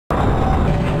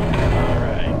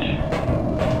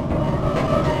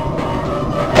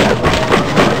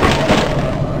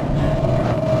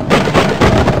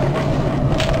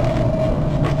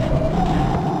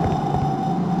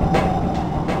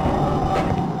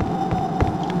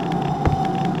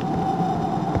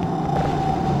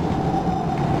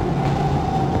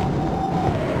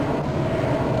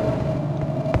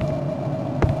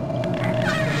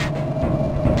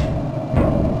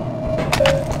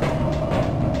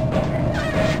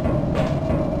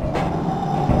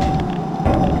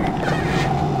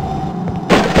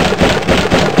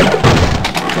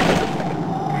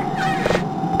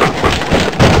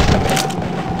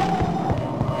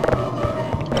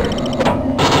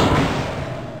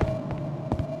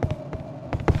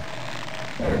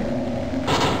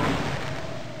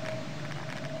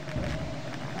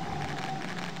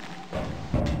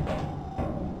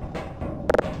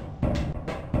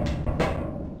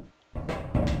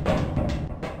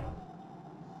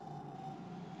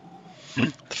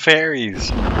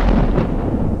Fairies.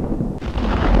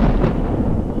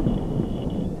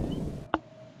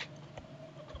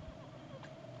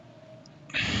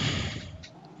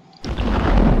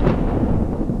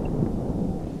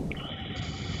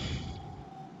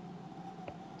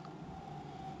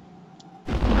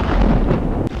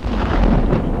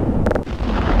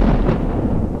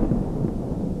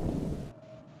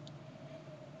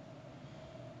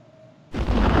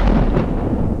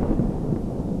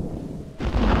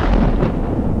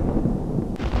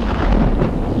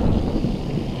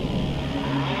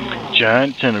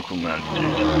 Giant tentacle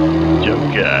monsters.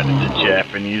 Oh god, it's a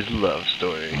Japanese love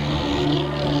story.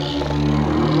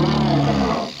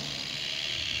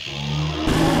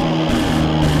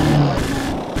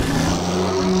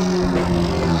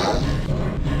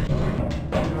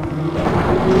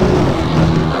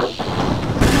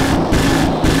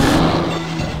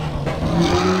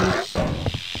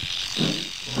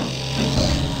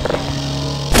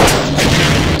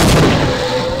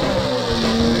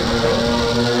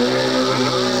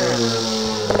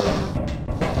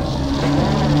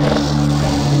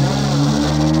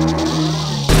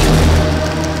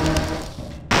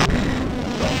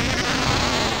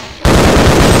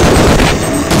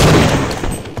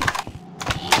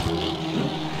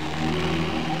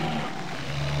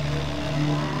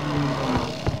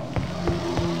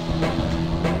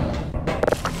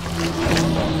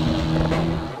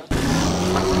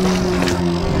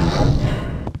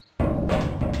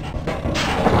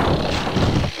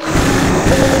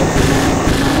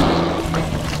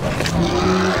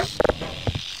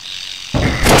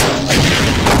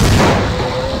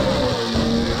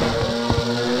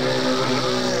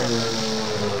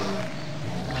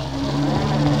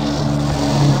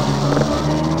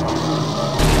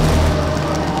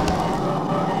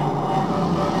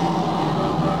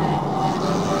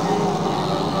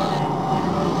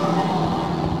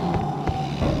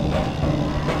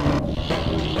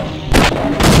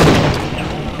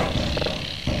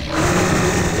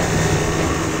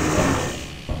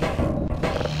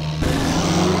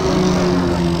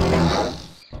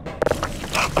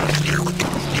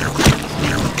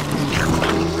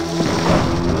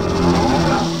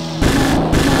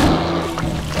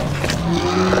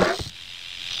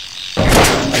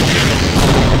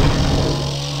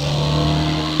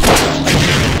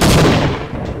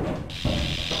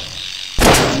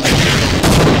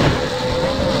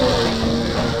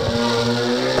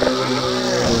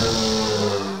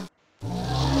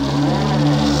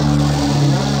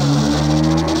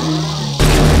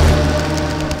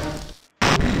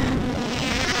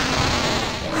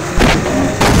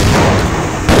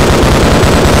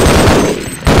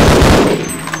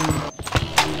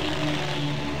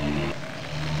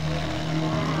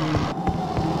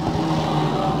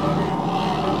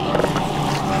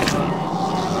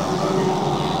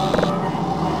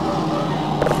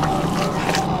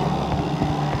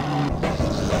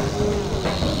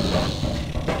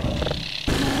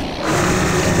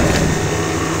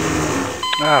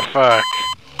 Ah, fuck.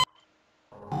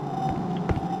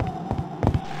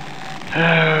 Oh,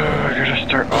 I gotta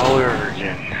start all over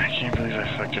again. I can't believe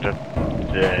I fucked it up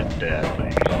that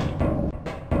badly.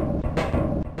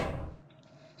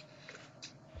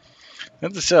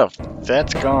 Note to self,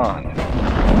 that's gone.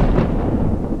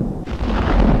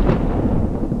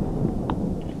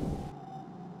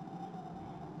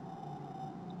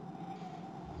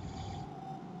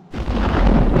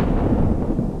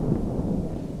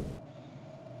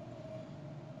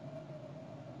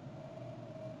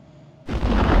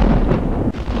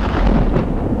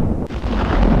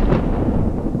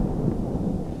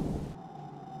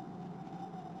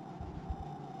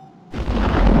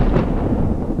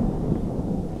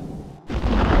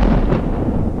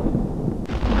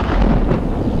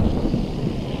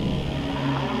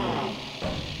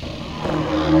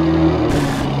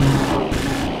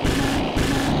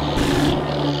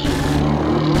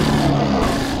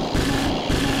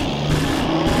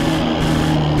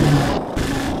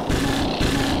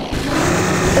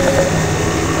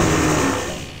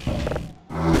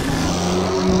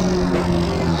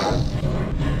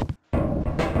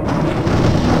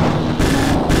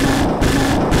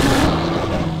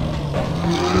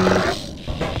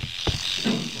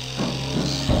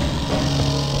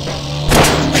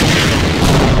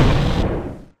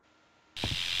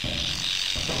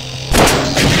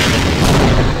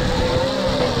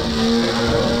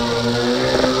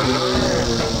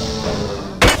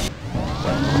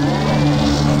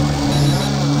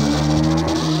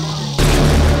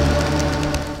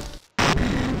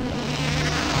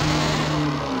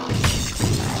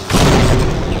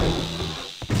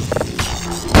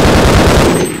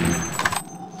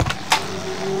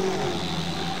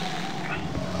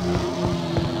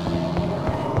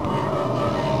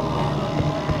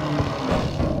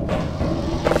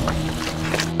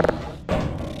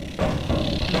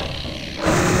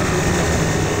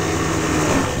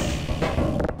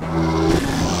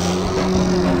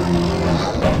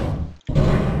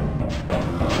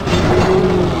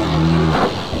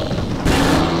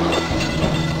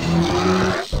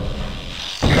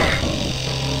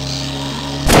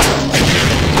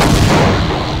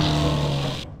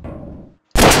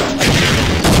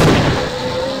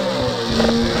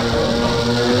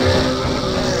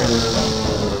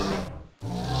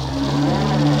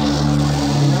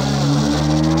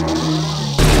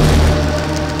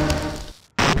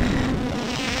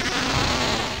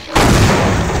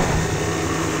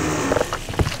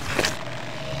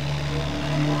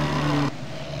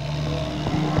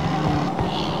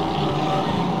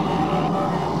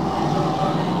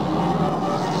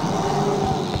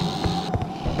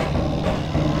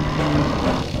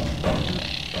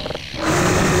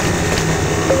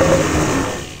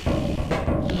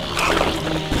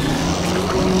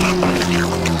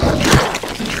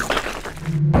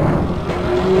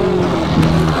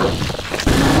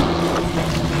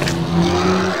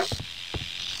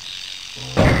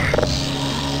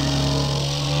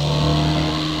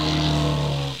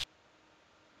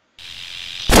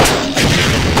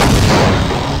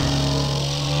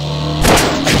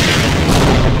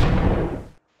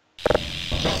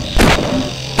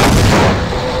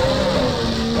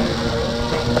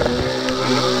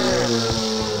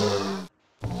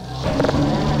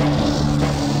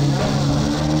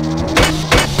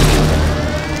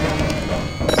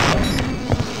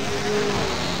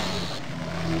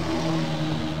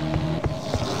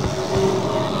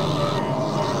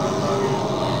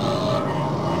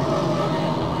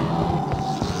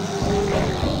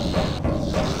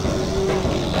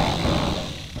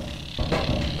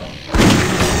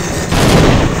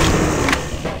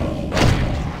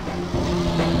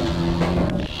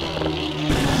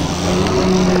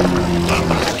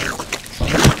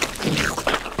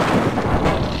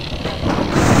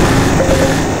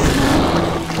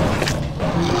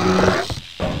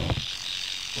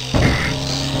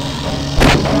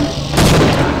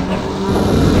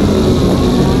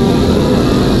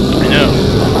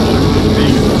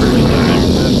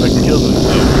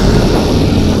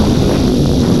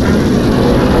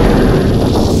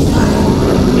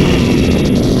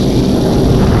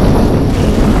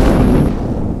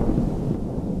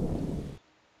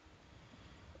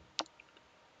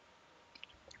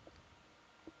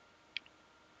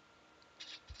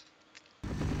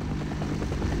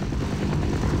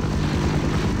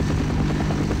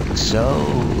 So,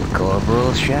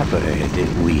 Corporal Shepherd,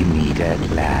 we meet at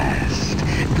last.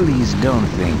 Please don't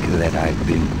think that I've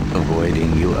been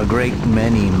avoiding you. A great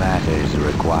many matters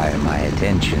require my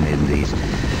attention in these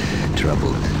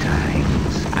troubled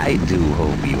times. I do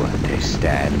hope you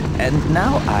understand. And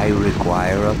now I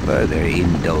require a further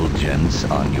indulgence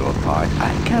on your part.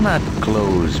 I cannot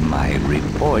close my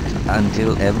report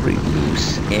until every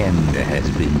loose end has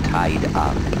been tied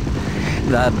up.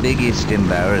 The biggest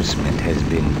embarrassment has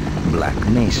been Black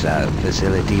Mesa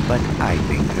facility, but I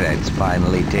think that's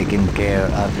finally taken care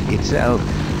of itself.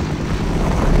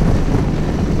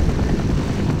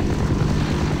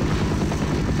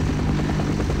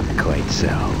 Quite so.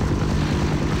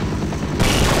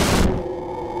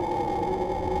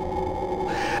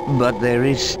 But there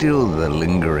is still the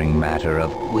lingering matter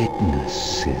of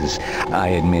witnesses. I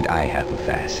admit I have a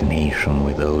fascination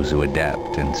with those who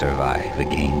adapt and survive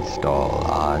against all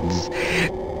odds.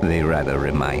 They rather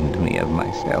remind me of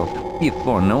myself. If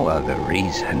for no other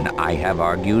reason, I have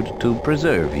argued to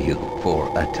preserve you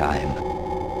for a time.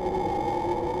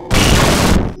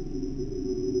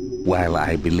 While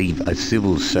I believe a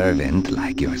civil servant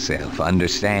like yourself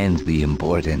understands the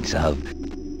importance of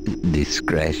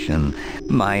discretion,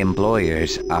 my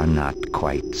employers are not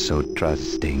quite so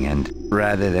trusting, and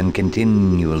rather than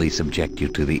continually subject you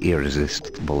to the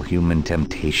irresistible human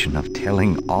temptation of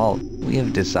telling all, we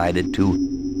have decided to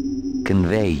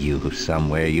convey you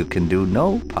somewhere you can do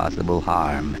no possible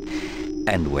harm,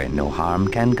 and where no harm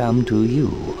can come to you.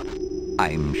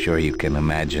 I'm sure you can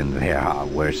imagine there are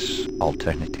worse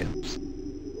alternatives.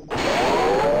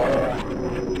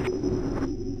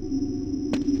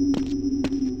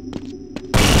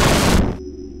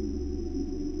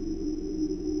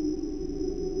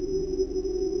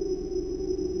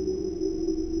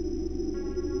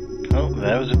 Oh,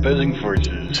 that was opposing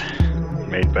forces.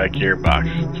 Made by gearbox.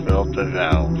 Developed a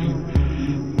valve.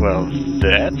 Well,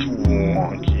 that's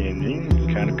wonky ending.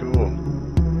 Kinda cool.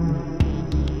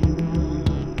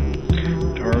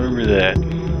 Don't remember that.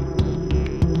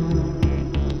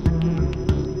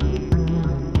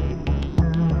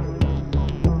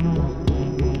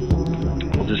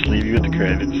 We'll just leave you with the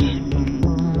credits.